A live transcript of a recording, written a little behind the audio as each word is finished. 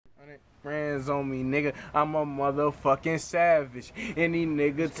Friends on me, nigga. I'm a motherfucking savage. Any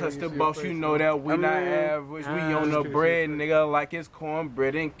nigga touch the boss, you know that we not average. We on the bread, nigga, like it's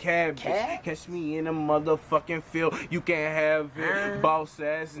cornbread and cabbage. Catch me in a motherfucking field, you can't have it. Boss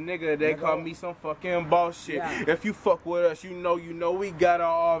ass nigga, they call me some fucking boss shit. If you fuck with us, you know we got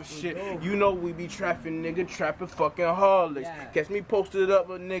our off shit. You know we be trapping, nigga, trapping fucking harlots. Catch me posted up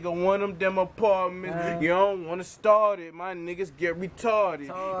a nigga, one of them apartments. You don't wanna start it, my niggas get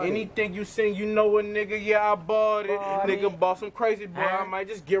retarded. Anything you sing, you know a nigga, yeah, I bought it. Nigga bought some crazy boy, I might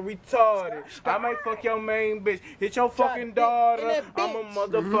just get retarded. I might fuck your main bitch, hit your fucking daughter. I'm a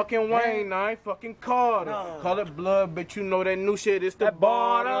motherfucking Wayne, I ain't fucking Carter. Call it blood, but you know that new shit is the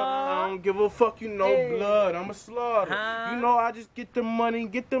border. I don't give a fuck, you know blood, I'm a slaughter. You know I just get the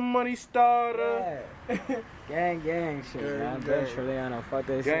money starter. Gang shit, man. Literally, I don't fuck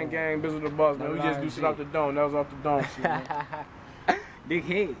this shit. Gang, Bizzle the Boss, man. We just do shit off the dome. That was off the dome shit, man. Big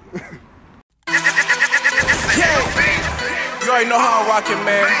head. You already know how I'm rocking,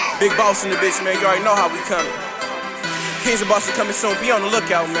 man. Big boss in the bitch, man. You already know how we coming. Kings and Bosses coming soon. Be on the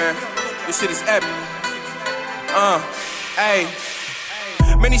lookout, man. This shit is epic. Hey.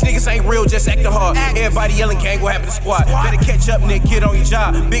 Man, these niggas ain't real, just acting hard. Everybody yelling, gang, what happened to squad? Better catch up, nigga, get on your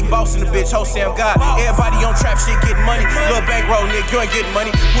job. Big boss in the bitch, whole Sam God. Everybody on trap shit, getting money. Little bankroll, nigga, you ain't getting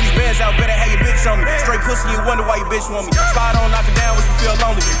money. Pull these bands out, better have your bitch on me. Straight pussy, you wonder why your bitch want me. Spot on, knock it down when you feel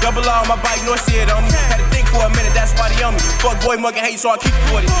lonely. Double R on my bike, no shit on me. Had to think for a minute, that's why they on me. Fuck boy, mugging hate, so I keep it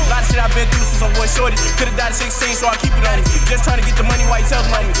 40. Lot of shit I've been through since I was shorty. Could've died at 16, so I keep it on me. Just trying to get the money while you tell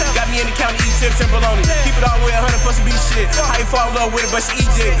on me. Got me in the county, eat chips and bologna. Keep it all the way 100 for some beef shit. How you fall in love with it, but she eat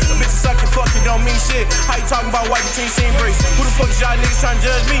dick. A bitch is sucking, fuck it, don't mean shit. How you talking about white between scene breaks? Who the fuck is y'all niggas trying to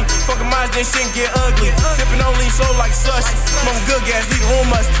judge me? Fucking minds, then shit get ugly. Sipping on lean slow like sush. Smoking good gas, leave the room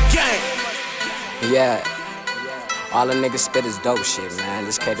must. Gang! Yeah. All the niggas spit is dope shit, man.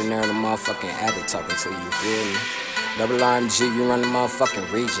 This K.DINERO the motherfucking addict talking to you, you feel me? Double RMG, you run the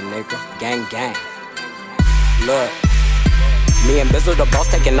motherfucking region, nigga. Gang. Look. Me and Bizzle the boss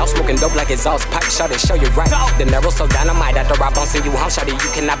taking off, smoking dope like exhaust pipe. Shawty, show you right. Dinero so dynamite at the rock bouncing you home. Shawty, you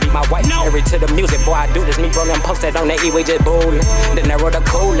cannot be my wife. Married to the music, boy, I do this. Me bro, them posted on the E-way just bowling. Dinero the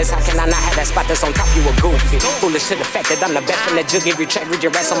coolest. How can I not have that spot that's on top? You a goofy. Foolish to the fact that I'm the best in the jug. Give you track, read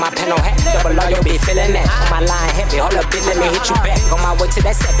your rest on my pen, no hat. Double R, you'll be feeling that. On my line heavy, hold up, bitch, let me hit you back. On my way to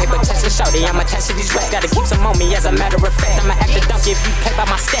that set, paper touch the shawty. I'm attached to these racks. Gotta keep some on me as a matter of fact. I'ma act a donkey if you play by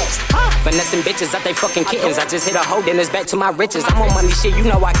my stats. Finessing bitches out they fucking kittens. I just hit a hoe, then it's back to my riches. I'm on money shit, you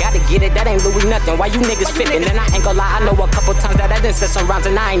know I gotta get it. That ain't Loui nothing. Why you niggas fibbing? And I ain't gon' lie, I know a couple times that I done said some rounds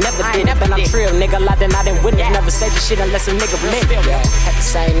and I ain't never did. But I'm trill, nigga, lie then I didn't witness. Never say this shit unless a nigga live. Had the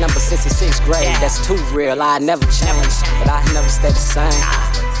same number since the 6th grade. That's too real, I never change. But I never stay the same.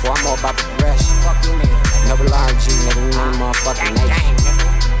 Boy, I'm all about progression. Double RMG, nigga, we on motherfucking nation.